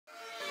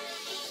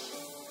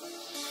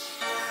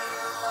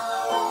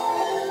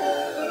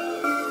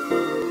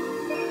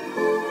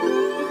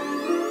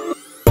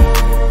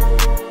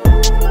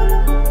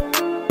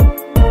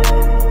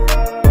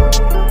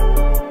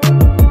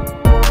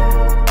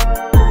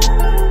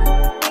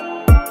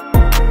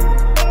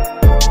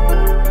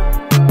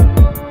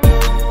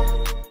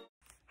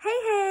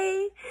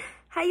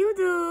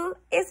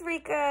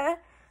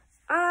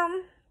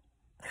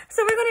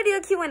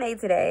Q&A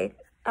today.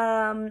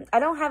 I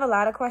don't have a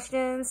lot of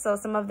questions, so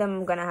some of them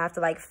I'm gonna have to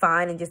like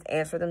find and just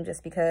answer them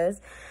just because.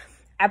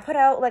 I put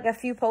out like a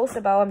few posts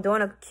about I'm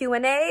doing a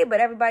Q&A, but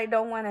everybody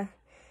don't want to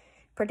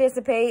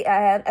participate.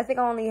 I think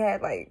I only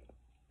had like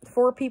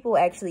 4 people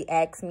actually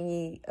ask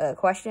me a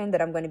question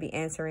that I'm going to be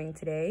answering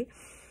today.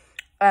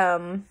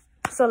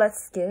 So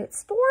let's get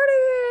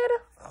started.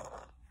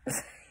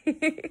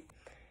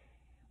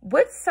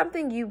 What's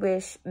something you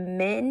wish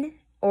men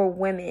or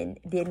women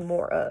did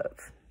more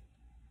of?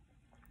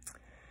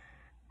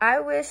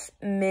 I wish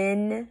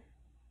men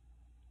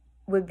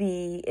would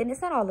be, and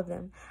it's not all of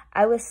them,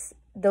 I wish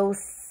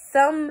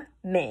some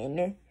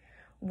men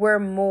were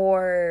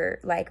more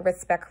like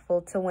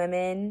respectful to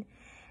women,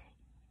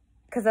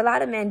 because a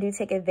lot of men do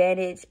take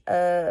advantage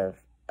of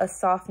a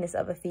softness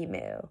of a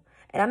female.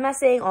 And I'm not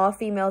saying all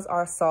females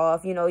are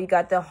soft. You know, you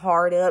got the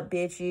hard up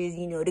bitches,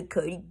 you know, the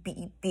Cardi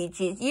B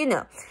bitches, you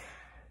know.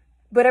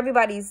 But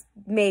everybody's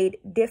made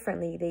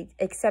differently. They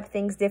accept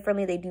things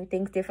differently. They do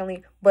things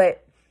differently.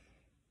 But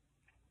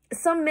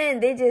some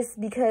men, they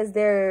just, because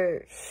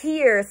they're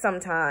here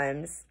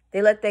sometimes,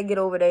 they let that get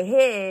over their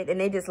head. And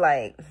they just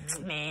like,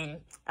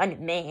 man, I'm a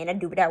man. I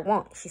do what I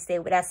want. She say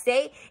what I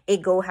say.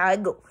 It go how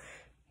it go.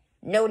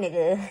 No,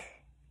 nigga.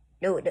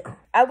 No, no.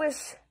 I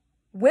wish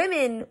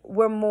women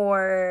were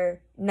more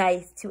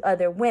nice to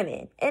other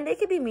women. And they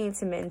could be mean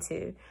to men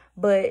too.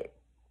 But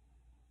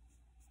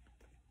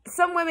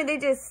some women,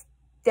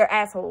 they're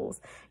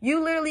assholes.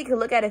 You literally could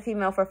look at a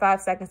female for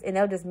 5 seconds and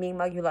they'll just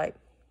meanwhile you like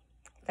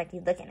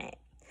you looking at.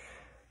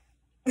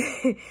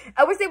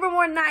 I wish they were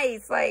more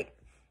nice. Like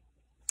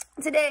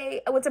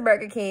today I went to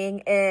Burger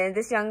King and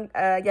this young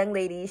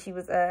lady, she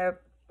was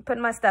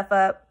putting my stuff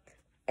up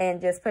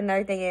and just putting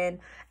everything in.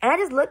 And I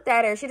just looked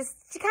at her. She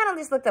kind of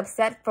just looked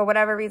upset for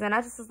whatever reason.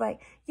 I just was like,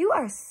 you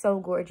are so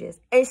gorgeous.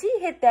 And she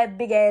hit that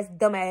big ass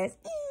dumb ass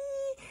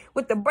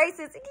with the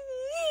braces.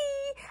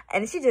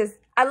 And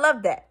I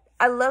love that.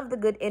 I love the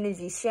good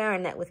energy,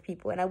 sharing that with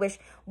people. And I wish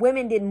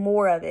women did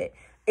more of it.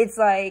 It's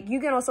like you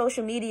get on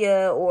social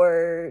media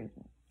or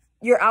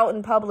you're out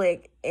in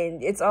public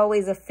and it's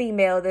always a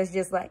female that's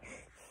just like,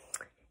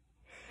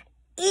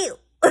 ew.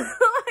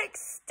 Like,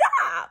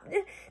 stop.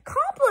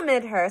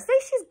 Compliment her. Say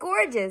she's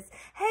gorgeous.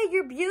 Hey,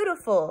 you're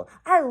beautiful.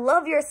 I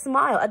love your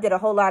smile. I did a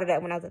whole lot of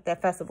that when I was at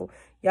that festival.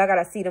 Y'all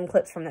got to see them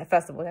clips from that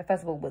festival. That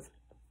festival was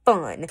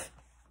fun.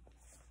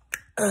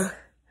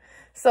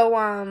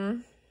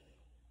 So,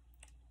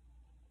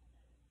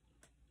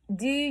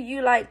 do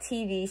you like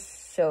TV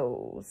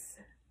shows?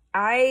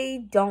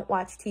 I don't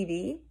watch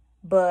TV,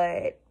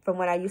 but from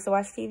when I used to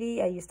watch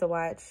TV, I used to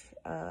watch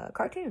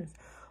cartoons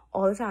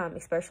all the time,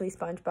 especially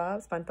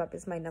SpongeBob. SpongeBob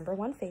is my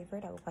 #1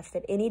 favorite. I would watch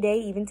that any day,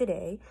 even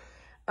today.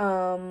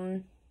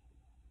 All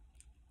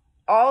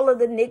of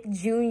the Nick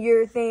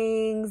Jr.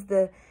 things,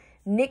 the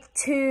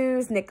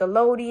Nicktoons,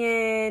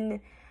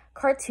 Nickelodeon,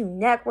 Cartoon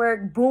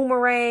Network,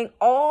 Boomerang,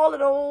 all of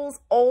those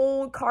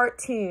old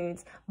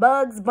cartoons,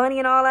 Bugs Bunny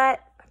and all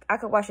that. I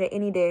could watch it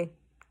any day.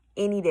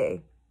 Any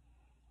day.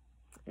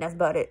 And that's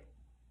about it.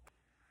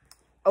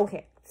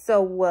 Okay,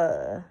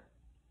 so,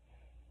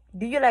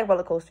 do you like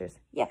roller coasters?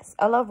 Yes,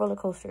 I love roller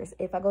coasters.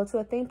 If I go to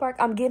a theme park,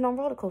 I'm getting on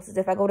roller coasters.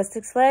 If I go to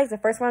Six Flags, the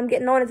first one I'm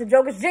getting on is a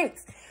Joker's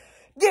Jinx.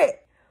 Yeah.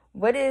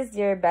 What is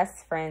your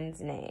best friend's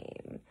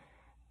name?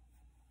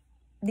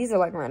 These are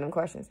like random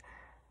questions.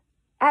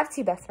 I have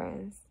 2 best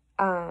friends.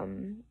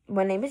 One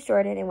name is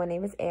Jordan and one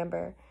name is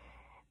Amber.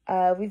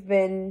 We've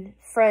been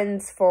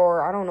friends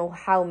for I don't know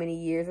how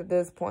many years at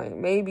this point.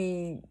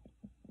 Maybe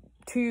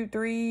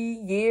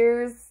 2-3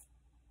 years.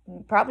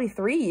 Probably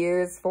 3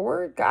 years,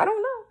 4. I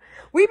don't know.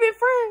 We've been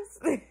friends.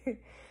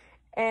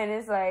 And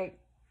it's like,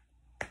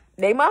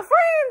 they my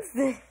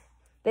friends.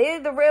 They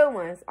are the real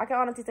ones. I can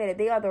honestly say that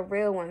they are the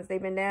real ones.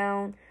 They've been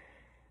down.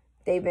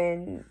 They've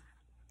been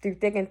through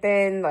thick and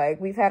thin.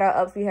 Like, we've had our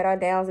ups, we had our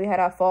downs, we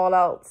had our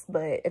fallouts.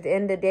 But at the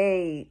end of the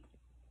day,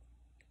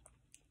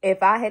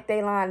 if I hit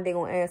their line, they're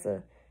going to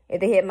answer.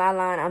 If they hit my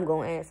line, I'm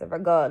going to answer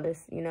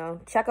regardless, you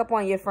know. Check up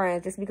on your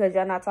friends. Just because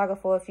y'all not talking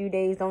for a few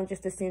days, don't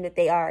just assume that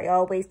they are. You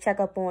always check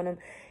up on them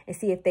and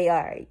see if they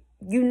are.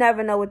 You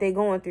never know what they're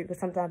going through because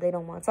sometimes they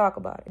don't want to talk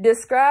about it.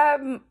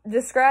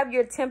 Describe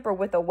your temper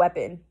with a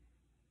weapon.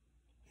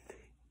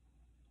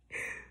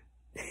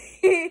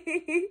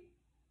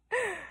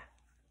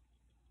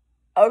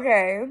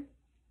 Okay.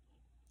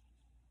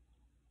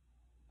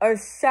 A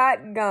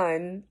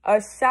shotgun,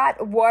 a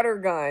shot water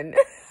gun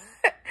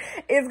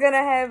is going to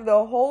have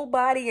the whole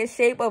body and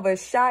shape of a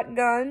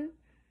shotgun,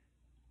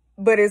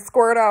 but it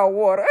squirt out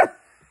water.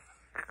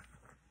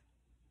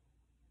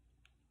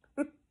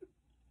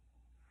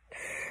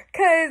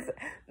 Because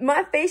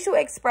my facial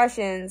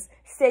expressions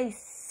say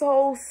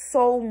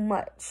so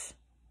much.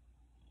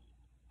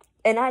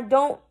 And I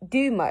don't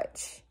do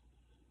much.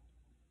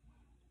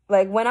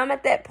 Like, when I'm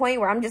at that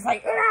point where I'm just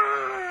like,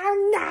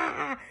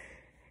 nah.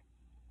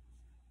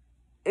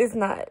 It's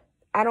not,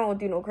 I don't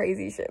do no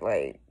crazy shit.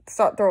 Like,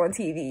 start throwing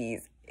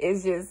TVs.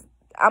 It's just,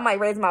 I might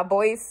raise my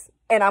voice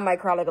and I might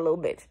cry like a little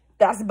bitch.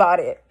 That's about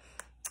it.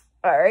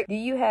 All right. Do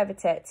you have a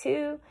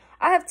tattoo?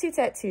 I have 2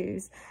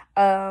 tattoos.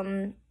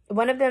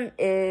 One of them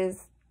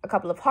is a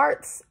couple of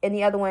hearts, and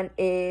the other one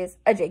is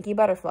a janky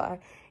butterfly.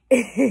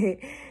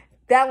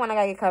 That one I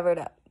gotta get covered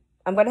up.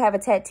 I'm gonna have a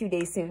tattoo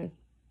day soon,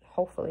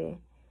 hopefully.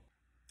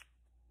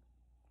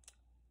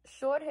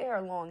 Short hair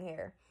or long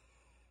hair?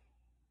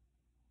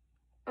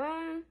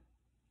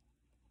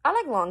 I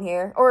like long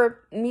hair or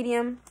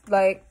medium.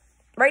 Like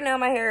right now,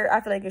 my hair I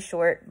feel like it's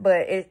short,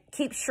 but it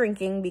keeps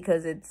shrinking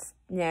because it's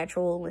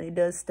natural and it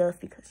does stuff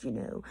because, you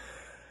know,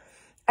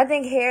 I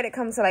think hair that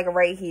comes to like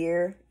right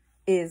here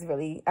is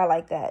really, I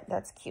like that.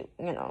 That's cute.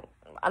 You know,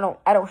 I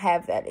don't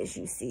have that, as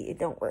you see. It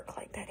don't work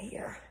like that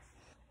here.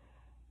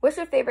 What's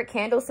your favorite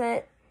candle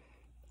scent?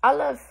 I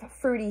love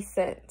fruity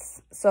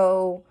scents.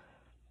 So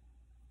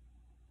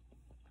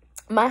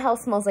my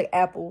house smells like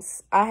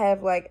apples. I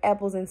have like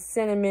apples and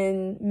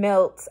cinnamon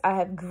melts. I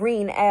have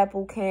green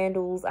apple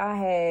candles. I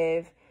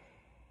have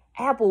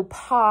apple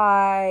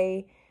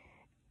pie.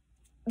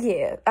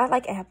 Yeah, I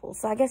like apples.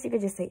 So I guess you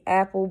could just say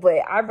apple,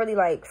 but I really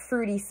like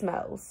fruity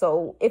smells.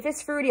 So if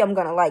it's fruity, I'm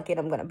going to like it.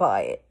 I'm going to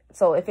buy it.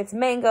 So if it's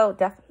mango,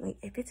 definitely.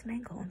 If it's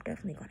mango, I'm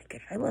definitely going to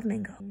get it. I love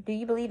mango. Do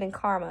you believe in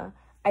karma?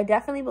 I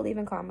definitely believe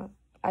in karma.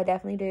 I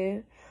definitely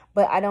do.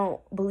 But I don't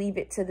believe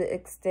it to the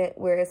extent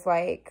where it's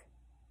like,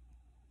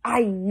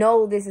 I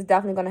know this is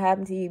definitely going to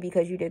happen to you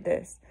because you did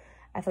this.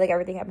 I feel like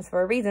everything happens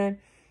for a reason.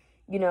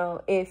 You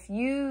know, if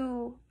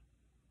you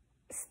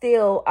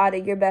steal out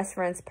of your best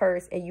friend's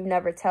purse and you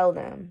never tell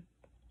them,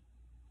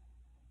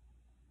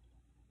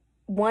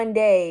 one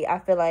day I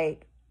feel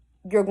like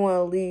you're going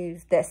to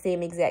lose that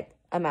same exact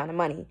amount of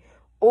money,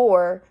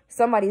 or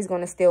somebody's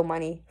going to steal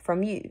money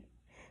from you.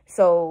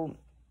 So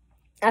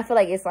I feel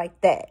like it's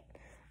like that.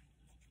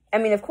 I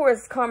mean, of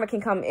course, karma can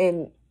come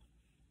in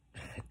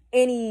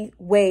any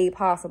way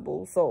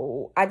possible.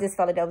 So I just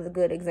felt like that was a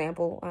good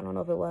example. I don't know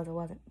if it was or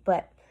wasn't,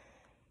 but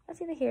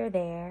that's either here or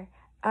there.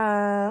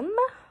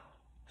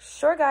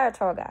 Short guy or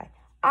tall guy?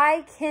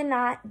 I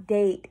cannot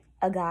date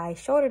a guy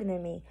shorter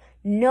than me.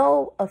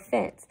 No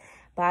offense.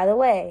 By the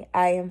way,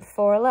 I am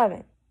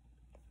 4'11"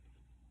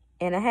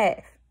 and a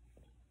half.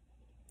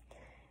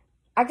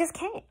 I just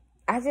can't.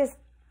 I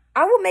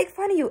will make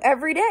fun of you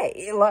every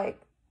day. Like,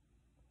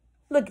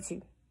 look at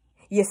you.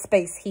 You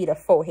space heater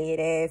forehead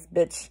ass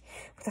bitch.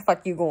 What the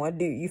fuck you gonna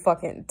do? You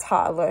fucking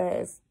toddler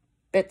ass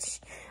bitch.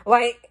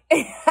 Like,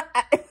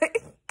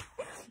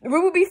 we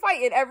will be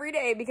fighting every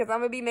day because I'm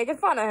gonna be making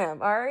fun of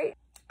him, all right?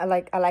 I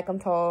like him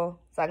tall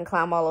so I can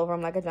climb all over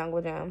him like a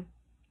jungle gym.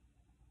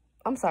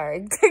 I'm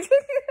sorry.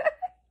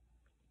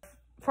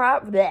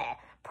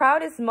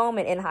 Proudest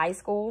moment in high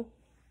school?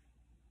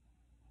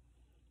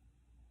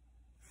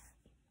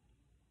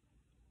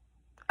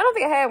 I don't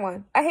think I had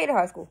one. I hated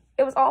high school.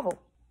 It was awful.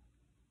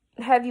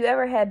 Have you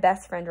ever had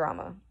best friend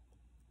drama?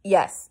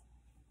 Yes.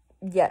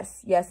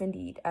 Yes,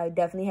 indeed. I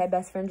definitely had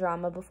best friend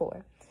drama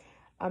before.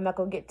 I'm not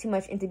going to get too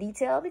much into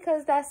detail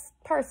because that's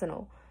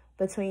personal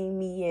between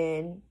me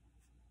and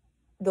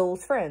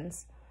those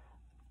friends.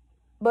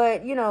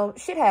 But, you know,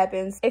 shit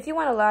happens. If you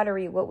won a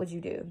lottery, what would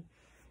you do?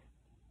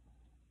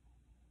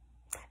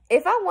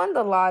 If I won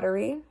the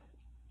lottery,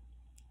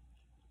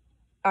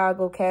 I'll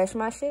go cash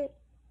my shit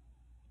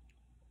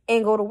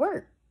and go to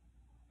work.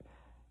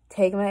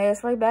 Take my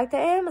ass right back to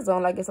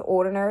Amazon like it's an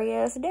ordinary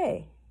ass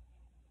day.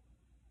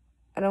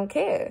 I don't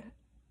care.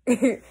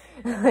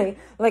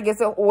 like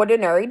it's an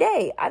ordinary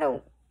day. I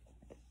don't.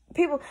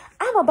 People,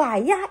 I'm gonna buy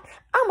a yacht.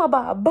 I'm gonna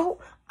buy a boat.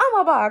 I'm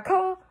gonna buy a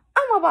car.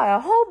 I'm gonna buy a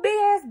whole big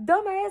ass,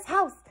 dumb ass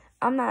house.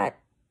 I'm not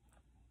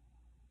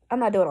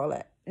doing all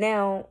that.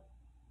 Now,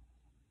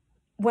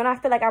 when I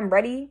feel like I'm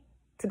ready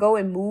to go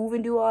and move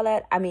and do all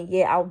that, I mean,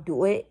 yeah, I'll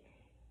do it.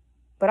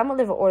 But I'm going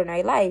to live an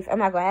ordinary life. I'm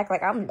not going to act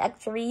like I'm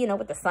luxury, you know,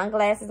 with the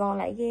sunglasses on.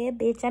 Like, yeah,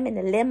 bitch, I'm in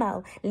the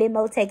limo.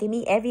 Limo taking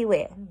me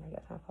everywhere. Oh, my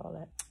God, I call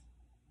that.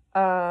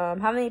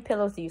 How many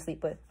pillows do you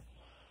sleep with?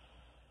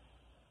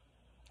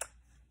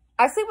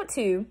 I sleep with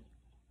 2.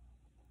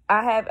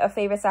 I have a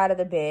favorite side of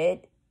the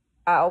bed.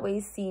 I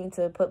always seem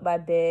to put my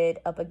bed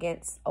up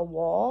against a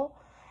wall.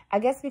 I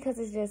guess because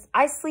it's just,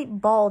 I sleep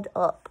balled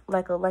up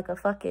like a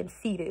fucking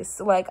fetus.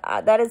 Like,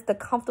 that is the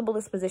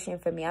comfortablest position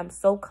for me. I'm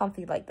so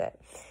comfy like that.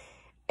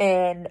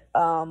 And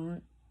I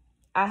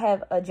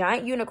have a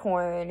giant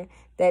unicorn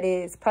that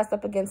is pressed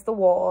up against the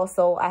wall.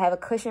 So I have a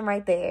cushion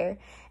right there.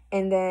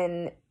 And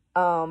then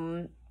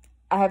I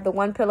have the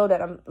one pillow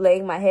that I'm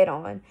laying my head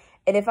on.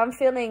 And if I'm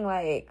feeling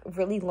like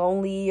really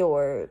lonely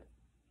or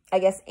I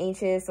guess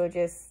anxious or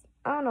just,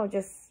 I don't know,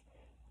 just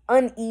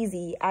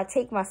uneasy, I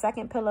take my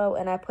second pillow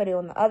and I put it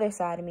on the other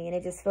side of me. And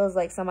it just feels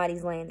like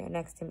somebody's laying there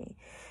next to me.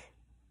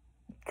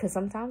 Because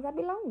sometimes I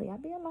be lonely. I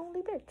be a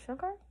lonely bitch,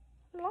 okay?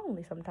 I'm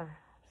lonely sometimes.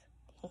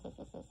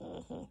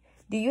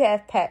 Do you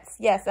have pets?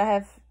 Yes, I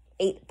have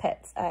 8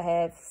 pets. I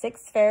have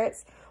 6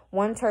 ferrets,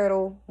 1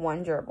 turtle,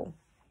 1 gerbil.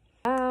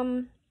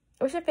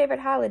 What's your favorite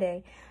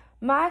holiday?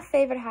 My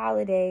favorite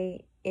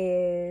holiday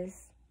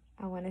is,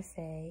 I want to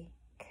say,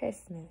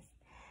 Christmas.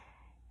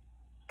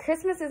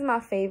 Christmas is my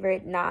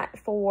favorite, not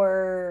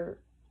for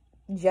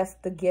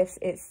just the gifts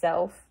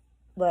itself.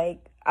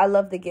 Like, I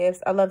love the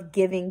gifts. I love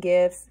giving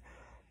gifts.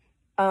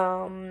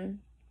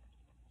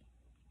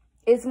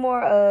 It's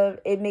more of,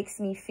 it makes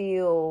me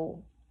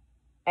feel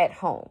at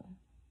home.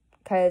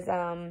 Because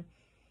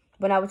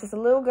when I was just a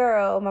little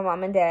girl, my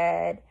mom and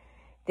dad,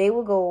 they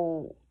would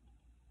go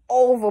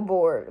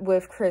overboard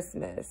with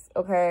Christmas,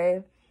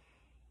 okay?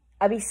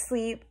 I'd be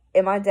asleep,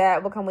 and my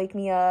dad would come wake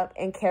me up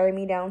and carry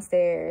me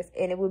downstairs,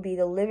 and it would be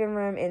the living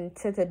room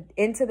into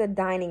the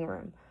dining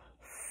room,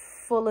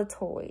 full of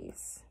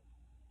toys.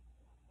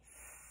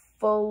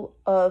 Full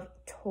of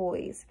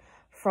toys.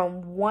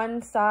 From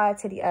one side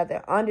to the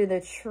other, under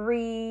the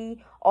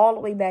tree, all the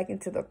way back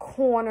into the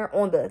corner,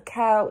 on the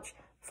couch,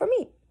 for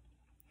me.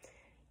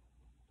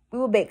 We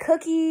would bake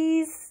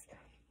cookies,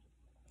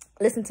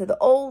 listen to the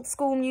old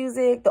school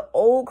music, the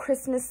old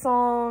Christmas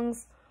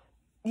songs,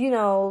 you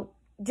know,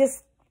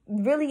 just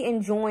really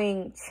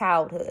enjoying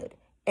childhood.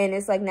 And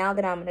it's like, now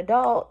that I'm an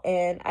adult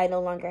and I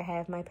no longer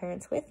have my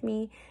parents with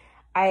me,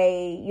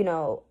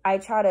 I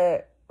try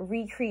to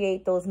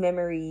recreate those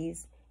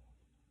memories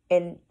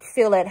and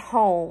feel at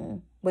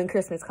home when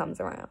Christmas comes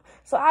around.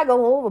 So I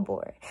go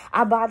overboard.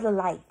 I buy the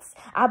lights.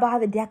 I buy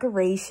the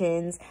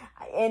decorations.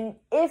 And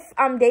if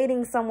I'm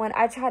dating someone,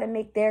 I try to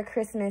make their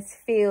Christmas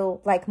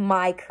feel like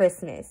my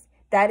Christmas.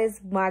 That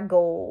is my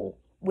goal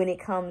when it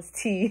comes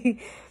to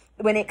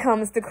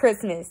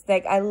Christmas.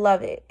 Like, I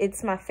love it.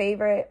 It's my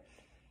favorite.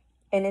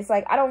 And it's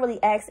like, I don't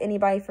really ask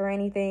anybody for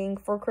anything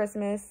for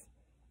Christmas.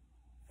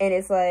 And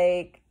it's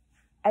like,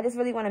 I just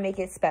really want to make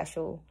it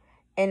special.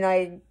 And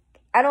I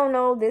don't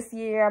know, this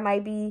year I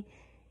might be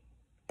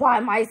by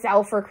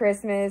myself for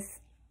Christmas.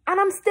 And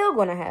I'm still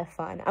going to have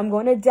fun. I'm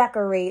going to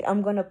decorate.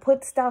 I'm going to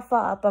put stuff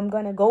up. I'm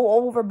going to go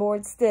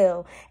overboard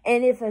still.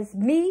 And if it's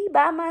me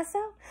by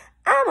myself,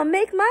 I'm going to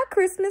make my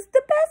Christmas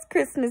the best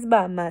Christmas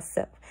by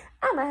myself.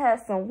 I'm going to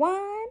have some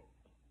wine.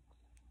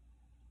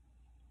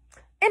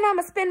 And I'm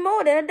going to spend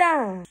more than a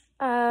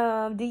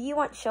dime. Do you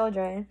want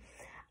children?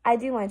 I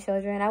do want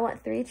children. I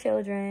want 3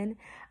 children.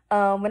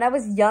 When I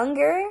was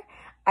younger,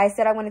 I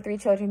said I wanted 3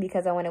 children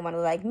because I wanted one to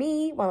like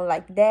me, one to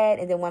like dad,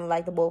 and then one to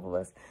like the both of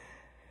us.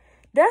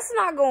 That's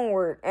not going to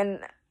work. And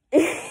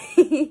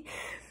I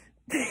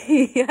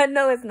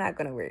know it's not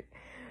going to work.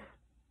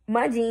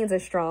 My genes are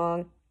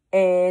strong.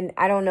 And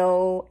I don't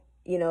know,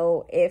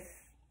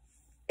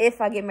 if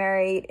I get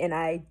married and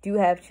I do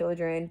have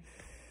children,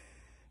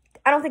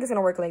 I don't think it's going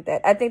to work like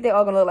that. I think they're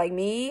all going to look like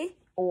me.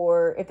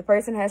 Or if the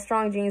person has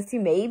strong genes too,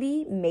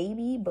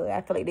 maybe. But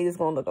I feel like they just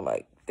going to look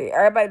alike.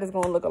 Everybody just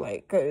going to look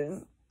alike.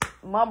 Because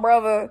my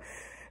brother,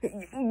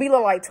 we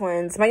look like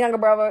twins. My younger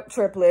brother,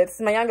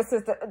 triplets. My younger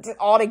sister, just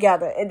all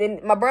together. And then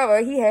my brother,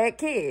 he had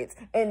kids.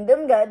 And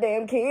them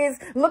goddamn kids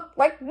look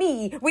like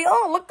me. We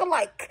all look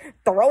alike.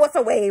 Throw us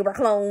away. We're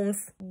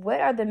clones.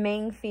 What are the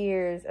main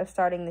fears of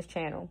starting this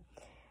channel?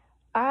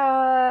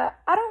 I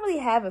don't really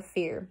have a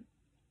fear.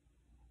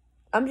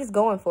 I'm just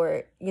going for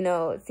it.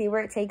 See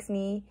where it takes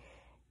me.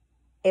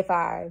 If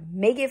I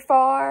make it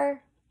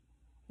far,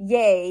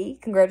 yay,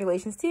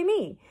 congratulations to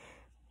me.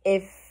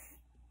 If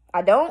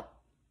I don't,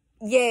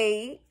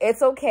 yay,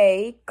 it's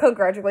okay,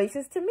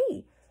 congratulations to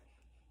me.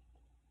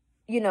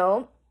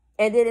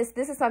 And then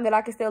this is something that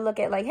I can still look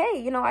at like,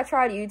 hey, I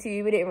tried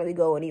YouTube, it didn't really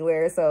go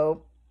anywhere,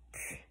 so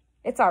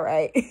it's all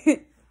right.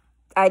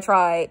 I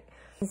tried.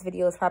 This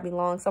video is probably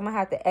long, so I'm gonna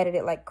have to edit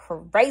it like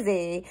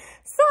crazy.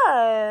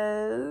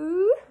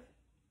 So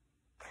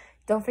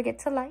don't forget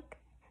to like,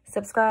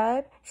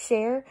 subscribe,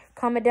 share,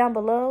 comment down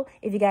below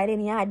if you got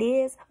any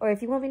ideas or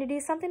if you want me to do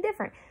something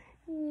different.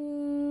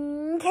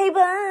 Okay,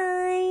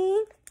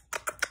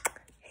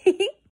 bye.